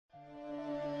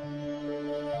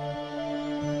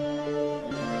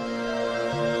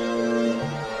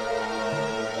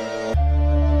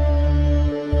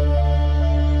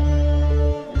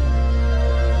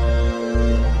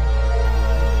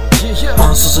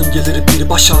Uzun gelir bir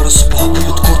baş ağrısı bu.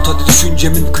 Uyut kurt hadi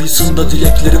düşüncemin kıyısında.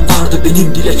 Dileklerim vardı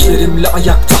benim, dileklerimle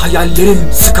ayakta hayallerim.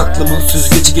 Sık aklımın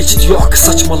süzgeci geçit yok.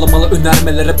 Saçmalamalı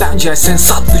önermelere bence sen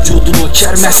sat vücudunu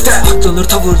kermeste. Aklanır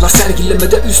tavırlar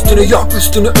sergilemede üstünü yok.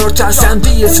 Üstünü örten sen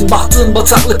değilsin. Bahtığın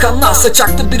bataklık anlarsa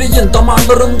çaktı bireyin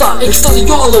damarlarında. Ekstazi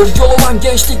yol alır, yol olan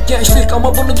gençlik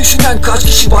ama bunu düşünen kaç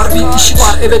kişi var? Bir işi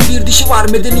var, evet bir dişi var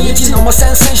medeniyetin, ama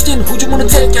sen seçtin hücumunu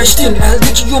tek geçtin.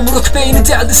 Eldeki yumruk beyni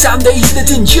deldi, sen de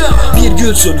izledin. Bir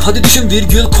gülsün hadi düşün,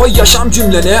 virgül koy yaşam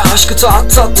cümlene. Aşkı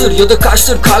tattır ya da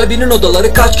kaçtır, kalbinin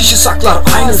odaları kaç kişi saklar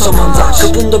aynı zamanda.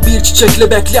 Kapında bir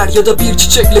çiçekle bekler ya da bir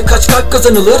çiçekle kaç kalp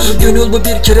kazanılır. Gönül bu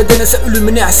bir kere denese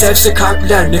ölümüne. Sevse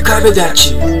kalpler ne kaybeder ki?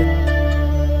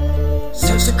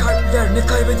 Sevse kalpler ne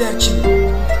kaybeder ki?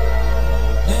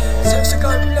 Sevse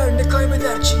kalpler ne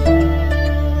kaybeder ki?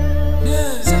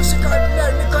 Sevse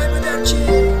kalpler ne kaybeder ki?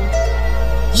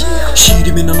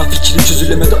 Şiirimin ana fikri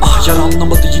çözülemedi, ah yer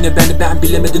anlamadı yine beni, ben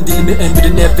bilemedim dilimi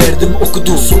emrine verdim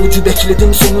okudu. Sonucu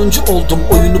bekledim sonuncu oldum,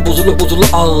 oyunu bozula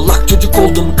ağlak çocuk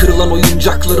oldum. Kırılan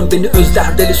oyuncaklarım beni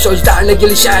özler, deli sözlerle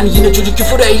gelişen yine çocuk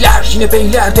küfür eyler. Yine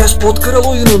beyler despot kral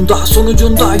oyununda,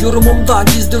 sonucunda yorumumda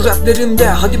gizli raplerimde.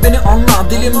 Hadi beni anla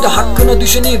dilimde, hakkına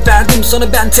düşeni verdim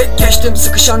sana, ben tek geçtim.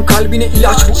 Sıkışan kalbine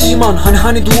ilaç bu iman,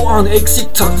 hani duan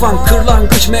eksik takvan.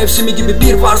 Kırlangıç mevsimi gibi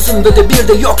bir varsın ve de bir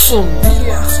de yoksun.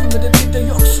 Bir varsın ve de bir de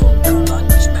yoksun.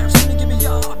 Kırlangıç mevsimi gibi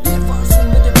ya. Bir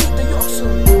varsın ve de bir de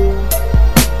yoksun.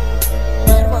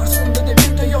 Bir varsın ve de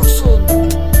bir de yoksun.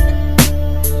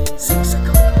 Sevse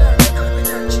kalpler ne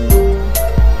kaybeder ki?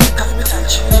 Ne kaybeder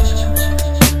ki?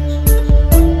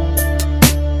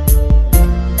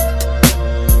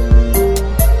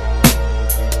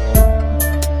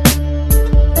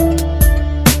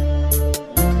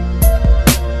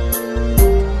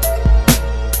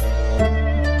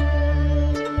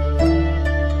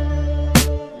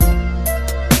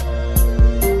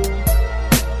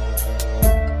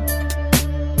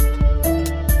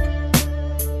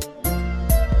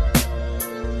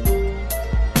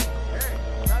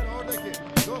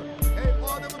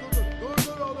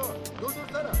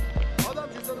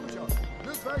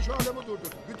 Lütfen şu adamı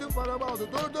durdur. Bütün paramı aldı.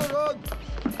 Durdurun!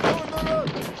 Durdurun!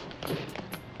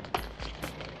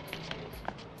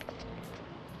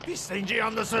 Pis zenci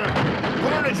yanlısı!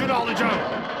 Bunun öcünü alacağım!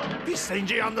 Pis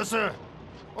zenci yanlısı!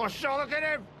 Aşağılık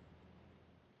herif!